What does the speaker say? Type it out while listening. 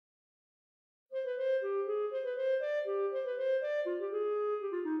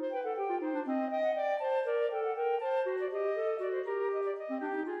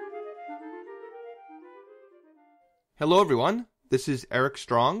Hello everyone, this is Eric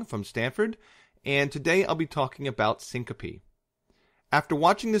Strong from Stanford, and today I'll be talking about syncope. After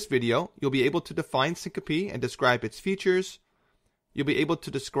watching this video, you'll be able to define syncope and describe its features. You'll be able to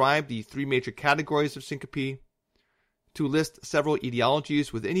describe the three major categories of syncope, to list several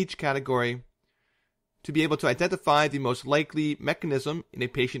etiologies within each category, to be able to identify the most likely mechanism in a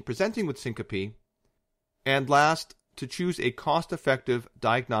patient presenting with syncope, and last, to choose a cost-effective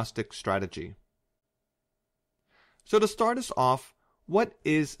diagnostic strategy. So to start us off, what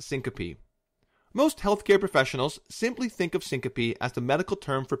is syncope? Most healthcare professionals simply think of syncope as the medical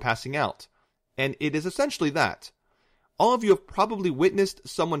term for passing out, and it is essentially that. All of you have probably witnessed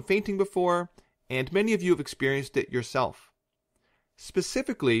someone fainting before, and many of you have experienced it yourself.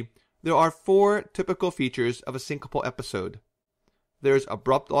 Specifically, there are four typical features of a syncopal episode. There's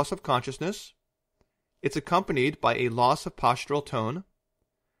abrupt loss of consciousness. It's accompanied by a loss of postural tone.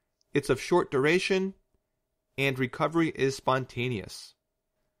 It's of short duration, and recovery is spontaneous.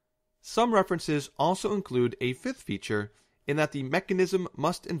 Some references also include a fifth feature in that the mechanism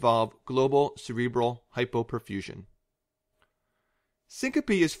must involve global cerebral hypoperfusion.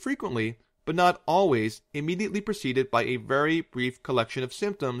 Syncope is frequently, but not always, immediately preceded by a very brief collection of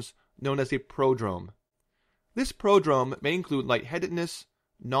symptoms known as a prodrome. This prodrome may include lightheadedness,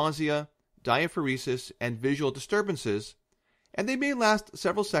 nausea, diaphoresis, and visual disturbances, and they may last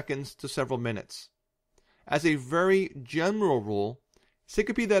several seconds to several minutes. As a very general rule,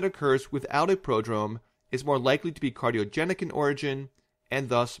 syncope that occurs without a prodrome is more likely to be cardiogenic in origin and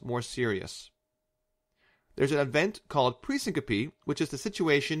thus more serious. There's an event called presyncope, which is the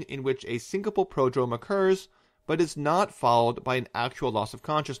situation in which a syncopal prodrome occurs but is not followed by an actual loss of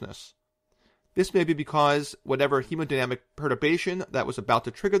consciousness. This may be because whatever hemodynamic perturbation that was about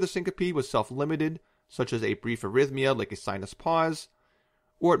to trigger the syncope was self-limited, such as a brief arrhythmia like a sinus pause,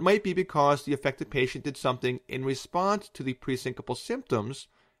 or it might be because the affected patient did something in response to the presyncopal symptoms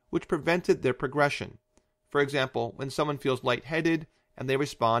which prevented their progression. For example, when someone feels lightheaded and they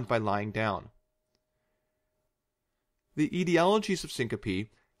respond by lying down. The etiologies of syncope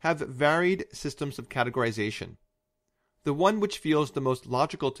have varied systems of categorization. The one which feels the most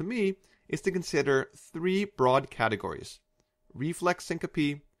logical to me is to consider three broad categories: reflex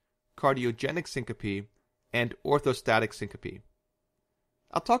syncope, cardiogenic syncope, and orthostatic syncope.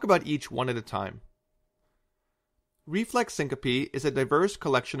 I'll talk about each one at a time. Reflex syncope is a diverse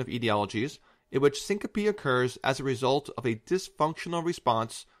collection of etiologies in which syncope occurs as a result of a dysfunctional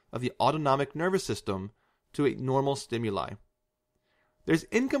response of the autonomic nervous system to a normal stimuli. There's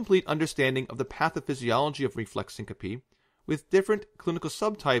incomplete understanding of the pathophysiology of reflex syncope, with different clinical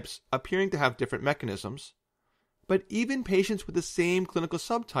subtypes appearing to have different mechanisms, but even patients with the same clinical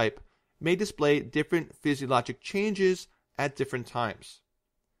subtype may display different physiologic changes at different times.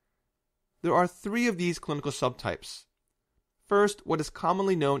 There are three of these clinical subtypes. First, what is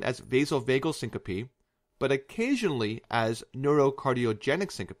commonly known as vasovagal syncope, but occasionally as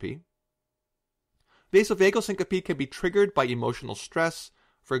neurocardiogenic syncope. Vasovagal syncope can be triggered by emotional stress,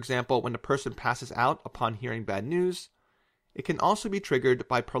 for example, when a person passes out upon hearing bad news. It can also be triggered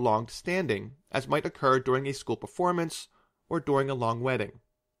by prolonged standing, as might occur during a school performance or during a long wedding.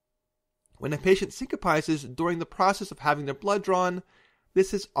 When a patient syncopizes during the process of having their blood drawn,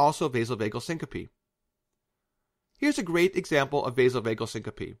 this is also vasovagal syncope. Here's a great example of vasovagal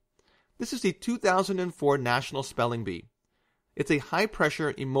syncope. This is the 2004 National Spelling Bee. It's a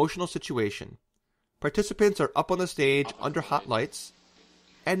high-pressure emotional situation. Participants are up on the stage under hot lights,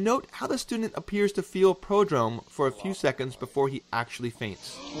 and note how the student appears to feel prodrome for a few seconds before he actually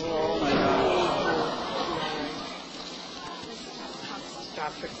faints.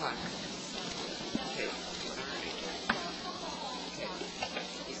 Stop the clock.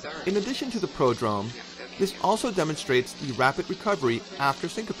 In addition to the prodrome, this also demonstrates the rapid recovery after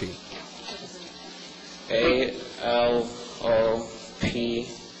syncope. ALOPECOID,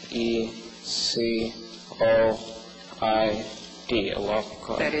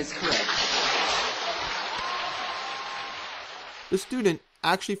 alopecoid. That is correct. The student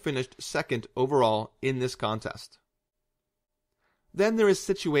actually finished second overall in this contest. Then there is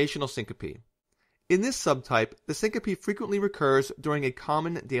situational syncope. In this subtype, the syncope frequently recurs during a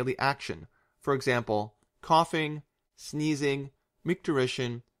common daily action, for example, coughing, sneezing,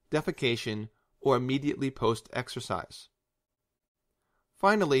 micturition, defecation, or immediately post-exercise.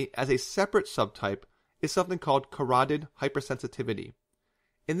 Finally, as a separate subtype, is something called carotid hypersensitivity.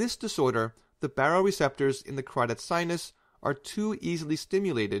 In this disorder, the baroreceptors in the carotid sinus are too easily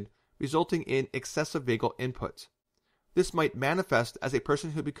stimulated, resulting in excessive vagal input. This might manifest as a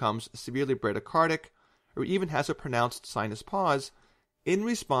person who becomes severely bradycardic or even has a pronounced sinus pause in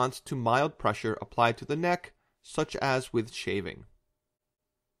response to mild pressure applied to the neck, such as with shaving.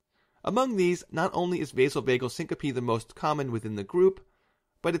 Among these, not only is vasovagal syncope the most common within the group,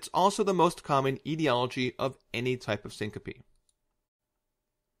 but it's also the most common etiology of any type of syncope.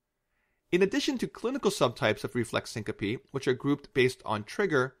 In addition to clinical subtypes of reflex syncope, which are grouped based on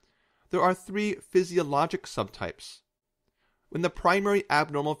trigger, there are 3 physiologic subtypes. When the primary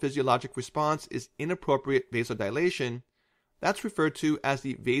abnormal physiologic response is inappropriate vasodilation, that's referred to as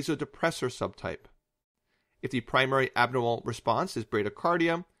the vasodepressor subtype. If the primary abnormal response is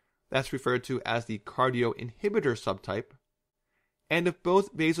bradycardia, that's referred to as the cardioinhibitor subtype. And if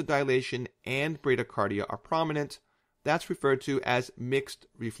both vasodilation and bradycardia are prominent, that's referred to as mixed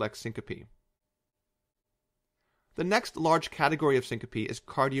reflex syncope. The next large category of syncope is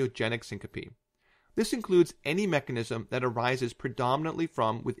cardiogenic syncope. This includes any mechanism that arises predominantly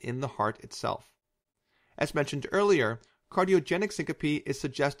from within the heart itself. As mentioned earlier, cardiogenic syncope is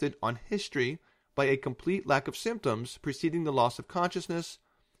suggested on history by a complete lack of symptoms preceding the loss of consciousness,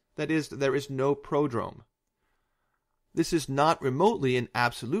 that is, there is no prodrome. This is not remotely an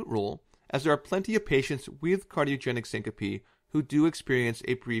absolute rule, as there are plenty of patients with cardiogenic syncope who do experience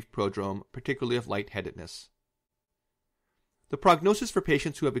a brief prodrome, particularly of lightheadedness. The prognosis for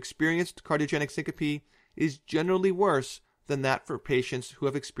patients who have experienced cardiogenic syncope is generally worse than that for patients who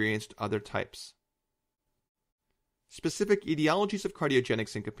have experienced other types. Specific etiologies of cardiogenic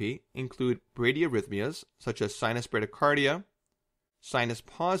syncope include bradyarrhythmias, such as sinus bradycardia, sinus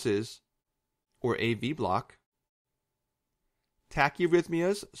pauses, or AV block,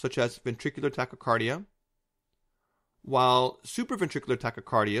 tachyarrhythmias, such as ventricular tachycardia, while supraventricular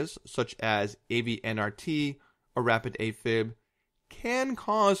tachycardias, such as AV-NRT or rapid AFib, can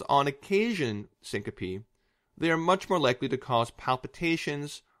cause on occasion syncope. They are much more likely to cause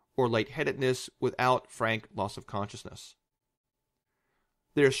palpitations or lightheadedness without frank loss of consciousness.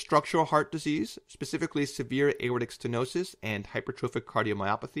 There is structural heart disease, specifically severe aortic stenosis and hypertrophic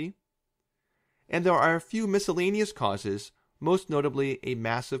cardiomyopathy. And there are a few miscellaneous causes, most notably a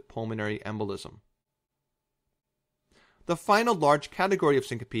massive pulmonary embolism. The final large category of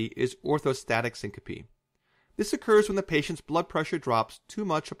syncope is orthostatic syncope. This occurs when the patient's blood pressure drops too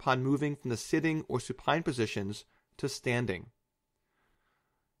much upon moving from the sitting or supine positions to standing.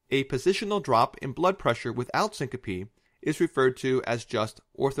 A positional drop in blood pressure without syncope is referred to as just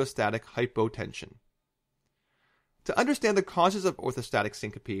orthostatic hypotension. To understand the causes of orthostatic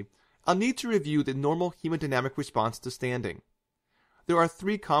syncope, I'll need to review the normal hemodynamic response to standing. There are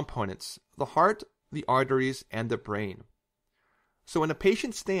 3 components: the heart, the arteries, and the brain. So when a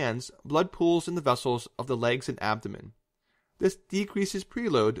patient stands, blood pools in the vessels of the legs and abdomen. This decreases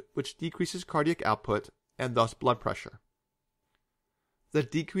preload, which decreases cardiac output, and thus blood pressure. The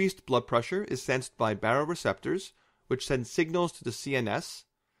decreased blood pressure is sensed by baroreceptors, which send signals to the CNS,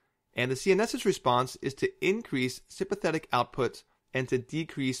 and the CNS's response is to increase sympathetic output and to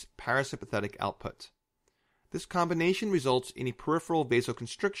decrease parasympathetic output. This combination results in a peripheral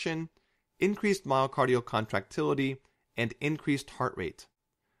vasoconstriction, increased myocardial contractility, and increased heart rate,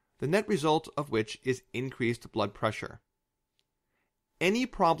 the net result of which is increased blood pressure. Any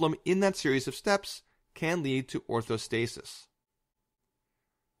problem in that series of steps can lead to orthostasis.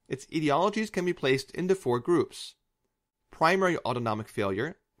 Its etiologies can be placed into 4 groups: primary autonomic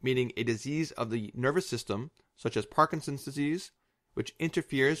failure, meaning a disease of the nervous system, such as Parkinson's disease, which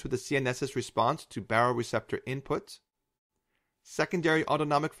interferes with the CNS's response to baroreceptor input; secondary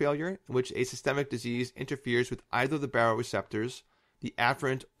autonomic failure, in which a systemic disease interferes with either the baroreceptors, the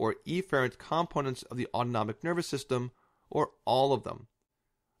afferent or efferent components of the autonomic nervous system, or all of them.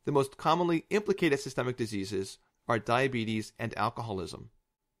 The most commonly implicated systemic diseases are diabetes and alcoholism.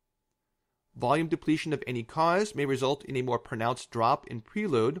 Volume depletion of any cause may result in a more pronounced drop in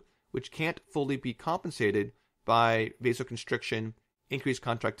preload, which can't fully be compensated by vasoconstriction, increased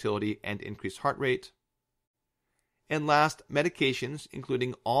contractility, and increased heart rate. And last, medications,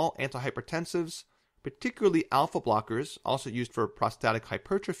 including all antihypertensives, particularly alpha blockers, also used for prostatic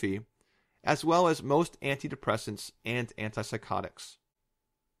hypertrophy, as well as most antidepressants and antipsychotics.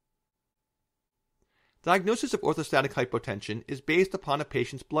 Diagnosis of orthostatic hypotension is based upon a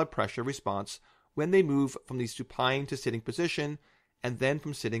patient's blood pressure response when they move from the supine to sitting position and then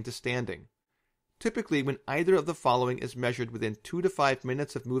from sitting to standing. Typically, when either of the following is measured within 2 to 5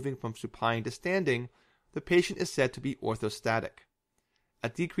 minutes of moving from supine to standing, the patient is said to be orthostatic: a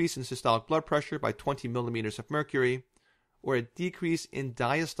decrease in systolic blood pressure by 20 millimeters of mercury, or a decrease in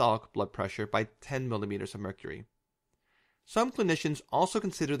diastolic blood pressure by 10 millimeters of mercury. Some clinicians also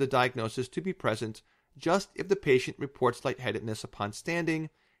consider the diagnosis to be present just if the patient reports lightheadedness upon standing,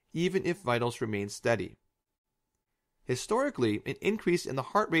 even if vitals remain steady. Historically, an increase in the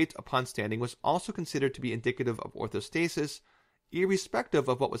heart rate upon standing was also considered to be indicative of orthostasis, irrespective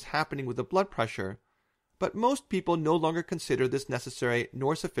of what was happening with the blood pressure, but most people no longer consider this necessary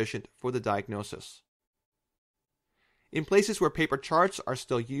nor sufficient for the diagnosis. In places where paper charts are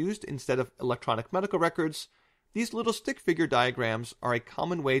still used instead of electronic medical records, these little stick figure diagrams are a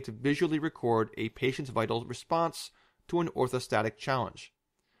common way to visually record a patient's vital response to an orthostatic challenge.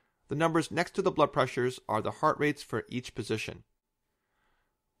 The numbers next to the blood pressures are the heart rates for each position.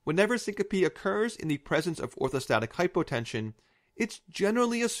 Whenever syncope occurs in the presence of orthostatic hypotension, it's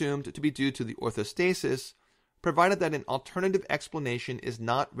generally assumed to be due to the orthostasis, provided that an alternative explanation is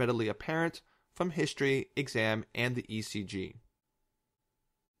not readily apparent from history, exam, and the ECG.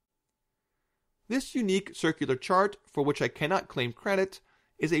 This unique circular chart, for which I cannot claim credit,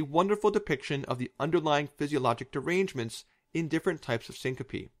 is a wonderful depiction of the underlying physiologic derangements in different types of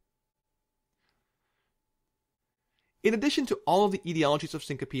syncope. In addition to all of the etiologies of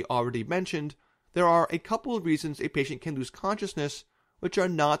syncope already mentioned, there are a couple of reasons a patient can lose consciousness which are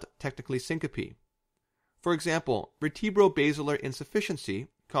not technically syncope. For example, vertebrobasilar insufficiency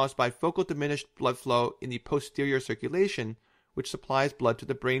caused by focal diminished blood flow in the posterior circulation which supplies blood to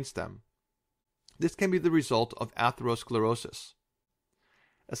the brainstem. This can be the result of atherosclerosis.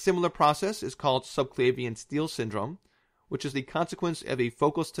 A similar process is called subclavian steal syndrome, which is the consequence of a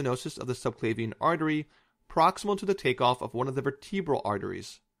focal stenosis of the subclavian artery proximal to the takeoff of one of the vertebral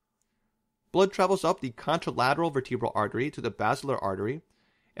arteries. Blood travels up the contralateral vertebral artery to the basilar artery,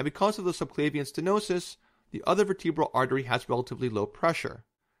 and because of the subclavian stenosis, the other vertebral artery has relatively low pressure.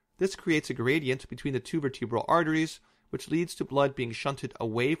 This creates a gradient between the two vertebral arteries, which leads to blood being shunted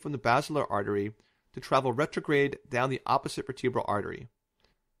away from the basilar artery to travel retrograde down the opposite vertebral artery.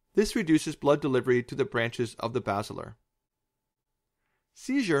 This reduces blood delivery to the branches of the basilar.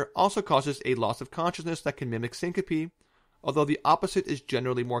 Seizure also causes a loss of consciousness that can mimic syncope, although the opposite is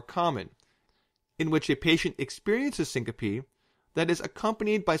generally more common, in which a patient experiences syncope that is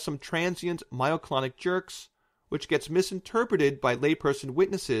accompanied by some transient myoclonic jerks, which gets misinterpreted by layperson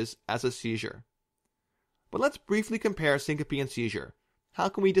witnesses as a seizure. But let's briefly compare syncope and seizure. How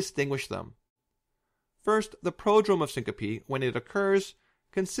can we distinguish them? First, the prodrome of syncope, when it occurs,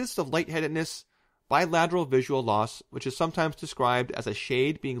 consists of lightheadedness, bilateral visual loss, which is sometimes described as a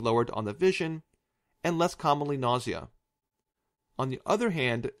shade being lowered on the vision, and less commonly nausea. On the other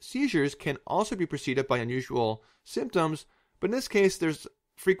hand, seizures can also be preceded by unusual symptoms, but in this case there's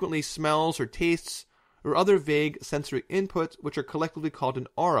frequently smells or tastes or other vague sensory input which are collectively called an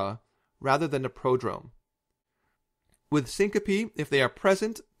aura rather than a prodrome. With syncope, if they are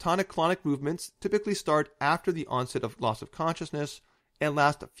present, tonic-clonic movements typically start after the onset of loss of consciousness and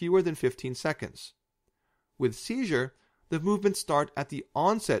last fewer than 15 seconds. With seizure, the movements start at the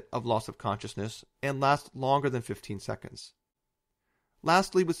onset of loss of consciousness and last longer than 15 seconds.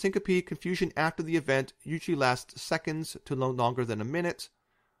 Lastly, with syncope, confusion after the event usually lasts seconds to no longer than a minute,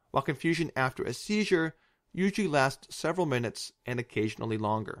 while confusion after a seizure usually lasts several minutes and occasionally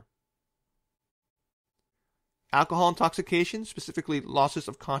longer. Alcohol intoxication, specifically losses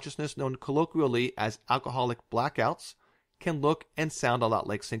of consciousness known colloquially as alcoholic blackouts, can look and sound a lot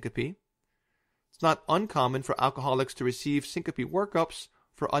like syncope. It's not uncommon for alcoholics to receive syncope workups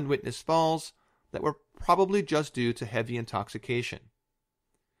for unwitnessed falls that were probably just due to heavy intoxication.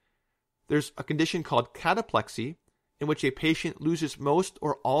 There's a condition called cataplexy, in which a patient loses most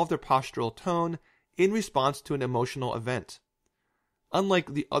or all of their postural tone in response to an emotional event.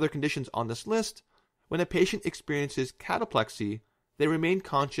 Unlike the other conditions on this list, when a patient experiences cataplexy, they remain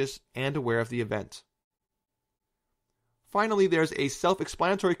conscious and aware of the event. Finally, there's a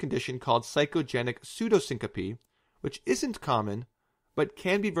self-explanatory condition called psychogenic pseudosyncope, which isn't common, but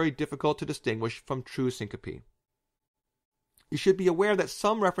can be very difficult to distinguish from true syncope. You should be aware that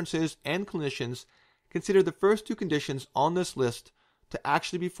some references and clinicians consider the first two conditions on this list to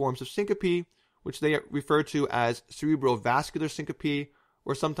actually be forms of syncope, which they refer to as cerebrovascular syncope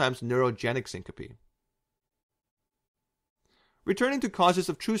or sometimes neurogenic syncope. Returning to causes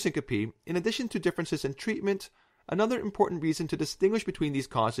of true syncope, in addition to differences in treatment, another important reason to distinguish between these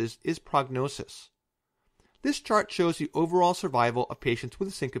causes is prognosis. This chart shows the overall survival of patients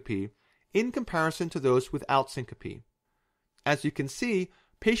with syncope in comparison to those without syncope. As you can see,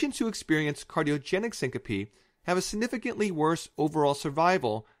 patients who experience cardiogenic syncope have a significantly worse overall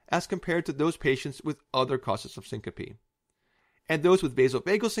survival as compared to those patients with other causes of syncope. And those with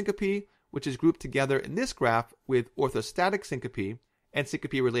vasovagal syncope, which is grouped together in this graph with orthostatic syncope and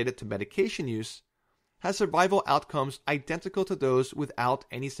syncope related to medication use, has survival outcomes identical to those without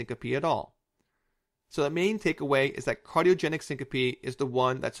any syncope at all. So the main takeaway is that cardiogenic syncope is the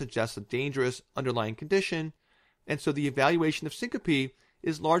one that suggests a dangerous underlying condition, and so the evaluation of syncope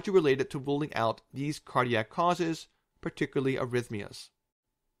is largely related to ruling out these cardiac causes, particularly arrhythmias.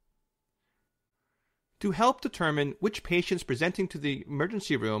 To help determine which patients presenting to the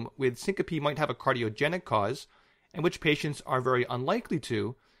emergency room with syncope might have a cardiogenic cause, and which patients are very unlikely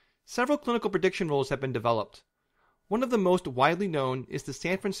to, several clinical prediction rules have been developed. One of the most widely known is the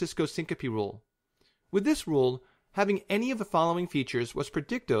San Francisco syncope rule. With this rule, having any of the following features was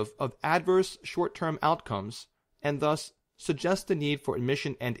predictive of adverse short-term outcomes, and thus suggests the need for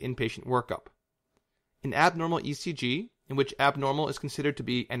admission and inpatient workup. An abnormal ECG, in which abnormal is considered to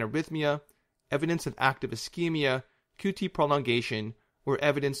be an arrhythmia, evidence of active ischemia, QT prolongation, or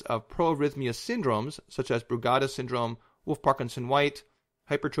evidence of proarrhythmia syndromes such as Brugada syndrome, Wolff-Parkinson-White,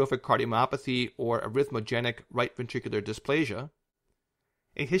 hypertrophic cardiomyopathy, or arrhythmogenic right ventricular dysplasia.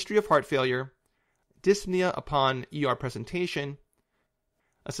 A history of heart failure, dyspnea upon ER presentation,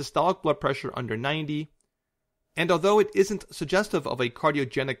 a systolic blood pressure under 90, and although it isn't suggestive of a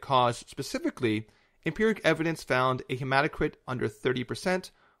cardiogenic cause specifically, empiric evidence found a hematocrit under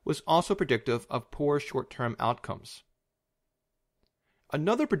 30% was also predictive of poor short-term outcomes.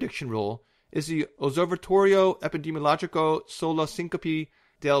 Another prediction rule is the Osservatorio Epidemiologico sulla Syncope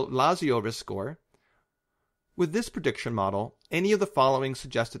del Lazio risk score. With this prediction model, any of the following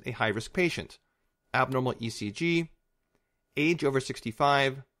suggested a high-risk patient: abnormal ECG, age over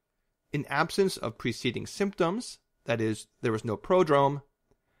 65, an absence of preceding symptoms, that is, there was no prodrome,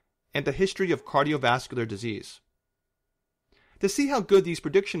 and a history of cardiovascular disease. To see how good these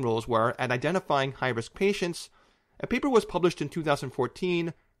prediction rules were at identifying high-risk patients, a paper was published in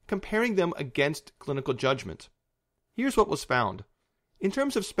 2014 comparing them against clinical judgment. Here's what was found. In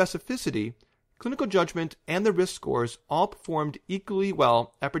terms of specificity, clinical judgment and the risk scores all performed equally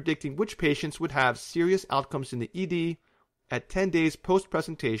well at predicting which patients would have serious outcomes in the ED at 10 days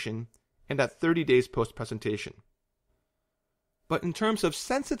post-presentation and at 30 days post-presentation. But in terms of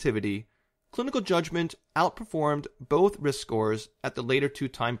sensitivity, clinical judgment outperformed both risk scores at the later two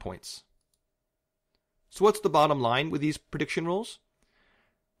time points. So what's the bottom line with these prediction rules?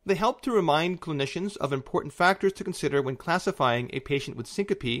 They help to remind clinicians of important factors to consider when classifying a patient with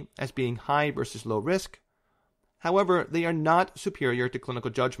syncope as being high versus low risk. However, they are not superior to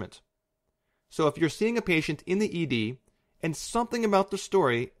clinical judgment. So if you're seeing a patient in the ED and something about the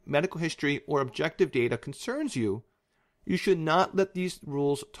story, medical history, or objective data concerns you, you should not let these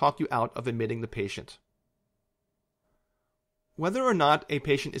rules talk you out of admitting the patient. Whether or not a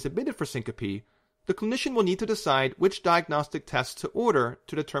patient is admitted for syncope, the clinician will need to decide which diagnostic tests to order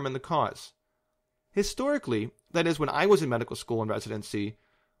to determine the cause. Historically, that is when I was in medical school and residency,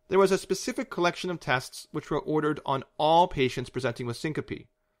 there was a specific collection of tests which were ordered on all patients presenting with syncope.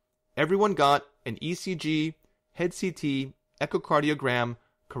 Everyone got an ECG, head CT, echocardiogram,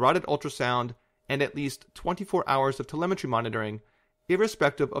 carotid ultrasound, and at least 24 hours of telemetry monitoring,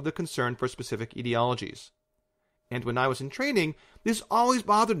 irrespective of the concern for specific etiologies. And when I was in training, this always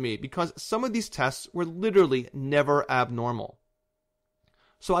bothered me because some of these tests were literally never abnormal.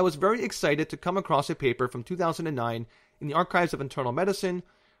 So I was very excited to come across a paper from 2009 in the Archives of Internal Medicine,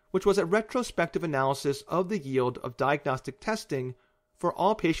 which was a retrospective analysis of the yield of diagnostic testing for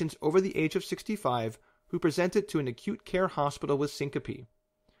all patients over the age of 65 who presented to an acute care hospital with syncope.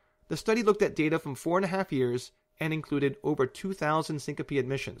 The study looked at data from 4.5 years and included over 2,000 syncope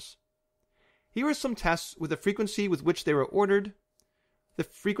admissions. Here are some tests with the frequency with which they were ordered, the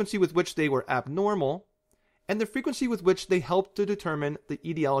frequency with which they were abnormal, and the frequency with which they helped to determine the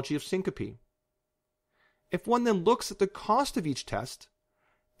etiology of syncope. If one then looks at the cost of each test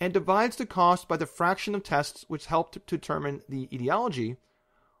and divides the cost by the fraction of tests which helped to determine the etiology,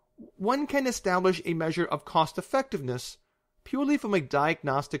 one can establish a measure of cost effectiveness purely from a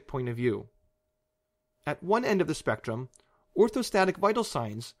diagnostic point of view. At one end of the spectrum, orthostatic vital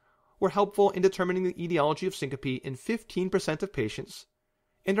signs were helpful in determining the etiology of syncope in 15% of patients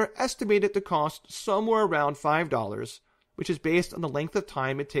and are estimated to cost somewhere around $5, which is based on the length of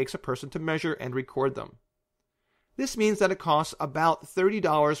time it takes a person to measure and record them. This means that it costs about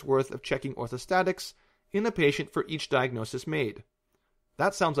 $30 worth of checking orthostatics in a patient for each diagnosis made.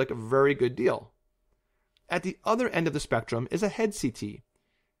 That sounds like a very good deal. At the other end of the spectrum is a head CT.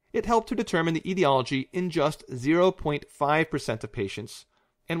 It helped to determine the etiology in just 0.5% of patients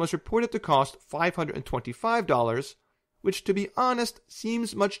and was reported to cost $525, which, to be honest,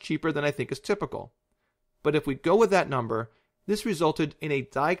 seems much cheaper than I think is typical. But if we go with that number, this resulted in a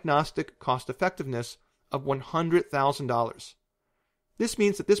diagnostic cost effectiveness of $100,000. This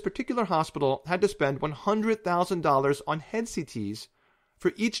means that this particular hospital had to spend $100,000 on head CTs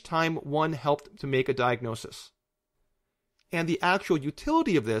for each time one helped to make a diagnosis. And the actual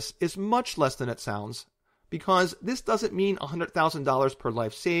utility of this is much less than it sounds, because this doesn't mean $100,000 per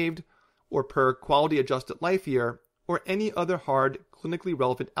life saved, or per quality adjusted life year, or any other hard, clinically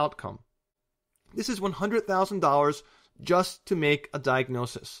relevant outcome. This is $100,000 just to make a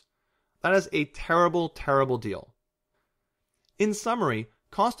diagnosis. That is a terrible, terrible deal. In summary,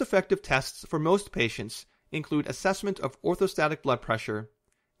 cost-effective tests for most patients include assessment of orthostatic blood pressure,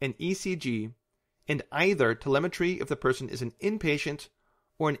 an ECG, and either telemetry if the person is an inpatient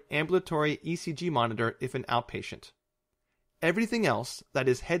or an ambulatory ECG monitor if an outpatient. Everything else, that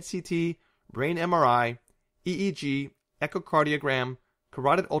is head CT, brain MRI, EEG, echocardiogram,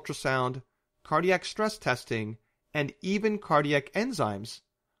 carotid ultrasound, cardiac stress testing, and even cardiac enzymes,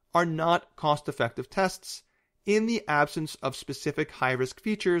 are not cost-effective tests in the absence of specific high-risk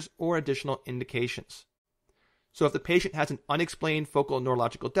features or additional indications. So if the patient has an unexplained focal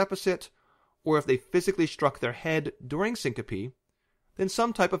neurological deficit, or if they physically struck their head during syncope, then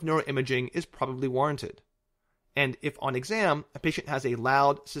some type of neuroimaging is probably warranted. And if on exam, a patient has a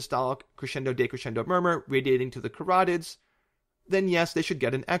loud systolic crescendo-decrescendo murmur radiating to the carotids, then yes, they should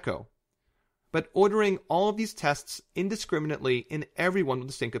get an echo. But ordering all of these tests indiscriminately in everyone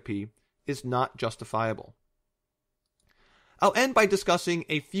with syncope is not justifiable. I'll end by discussing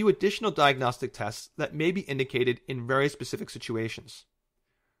a few additional diagnostic tests that may be indicated in very specific situations.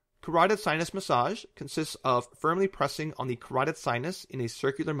 Carotid sinus massage consists of firmly pressing on the carotid sinus in a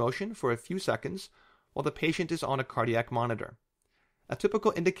circular motion for a few seconds while the patient is on a cardiac monitor. A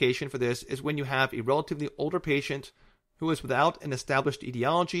typical indication for this is when you have a relatively older patient who is without an established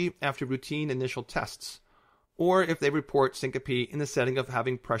etiology after routine initial tests, or if they report syncope in the setting of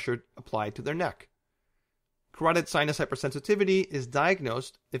having pressure applied to their neck. Carotid sinus hypersensitivity is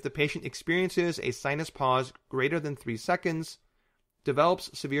diagnosed if the patient experiences a sinus pause greater than 3 seconds,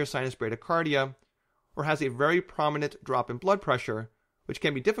 develops severe sinus bradycardia, or has a very prominent drop in blood pressure, which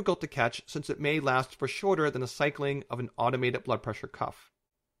can be difficult to catch since it may last for shorter than a cycling of an automated blood pressure cuff.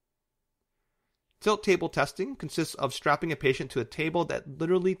 Tilt table testing consists of strapping a patient to a table that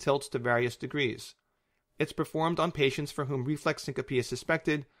literally tilts to various degrees. It's performed on patients for whom reflex syncope is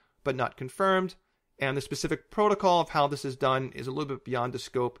suspected but not confirmed, and the specific protocol of how this is done is a little bit beyond the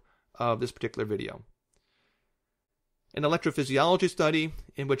scope of this particular video. An electrophysiology study,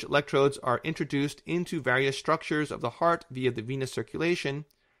 in which electrodes are introduced into various structures of the heart via the venous circulation,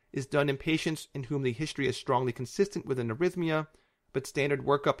 is done in patients in whom the history is strongly consistent with an arrhythmia, but standard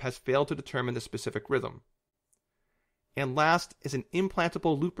workup has failed to determine the specific rhythm. And last is an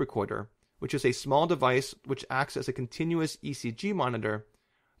implantable loop recorder, which is a small device which acts as a continuous ECG monitor,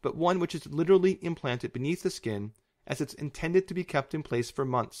 but one which is literally implanted beneath the skin as it's intended to be kept in place for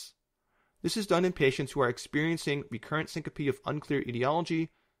months. This is done in patients who are experiencing recurrent syncope of unclear etiology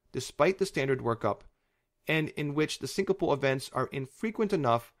despite the standard workup, and in which the syncopal events are infrequent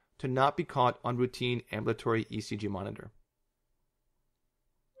enough to not be caught on routine ambulatory ECG monitor.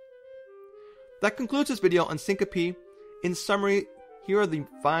 That concludes this video on syncope. In summary, here are the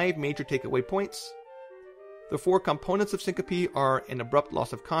 5 major takeaway points. The 4 components of syncope are an abrupt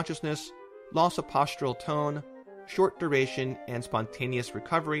loss of consciousness, loss of postural tone, short duration, and spontaneous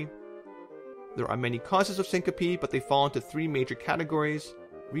recovery. There are many causes of syncope, but they fall into 3 major categories: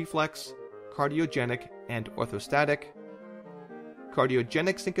 reflex, cardiogenic, and orthostatic.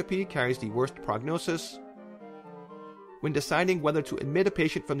 Cardiogenic syncope carries the worst prognosis. When deciding whether to admit a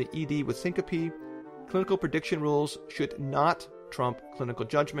patient from the ED with syncope, clinical prediction rules should not trump clinical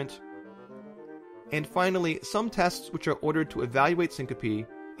judgment. And finally, some tests which are ordered to evaluate syncope,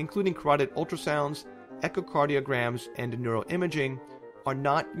 including carotid ultrasounds, echocardiograms, and neuroimaging, are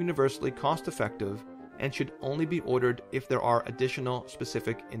not universally cost-effective and should only be ordered if there are additional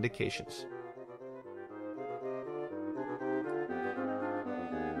specific indications.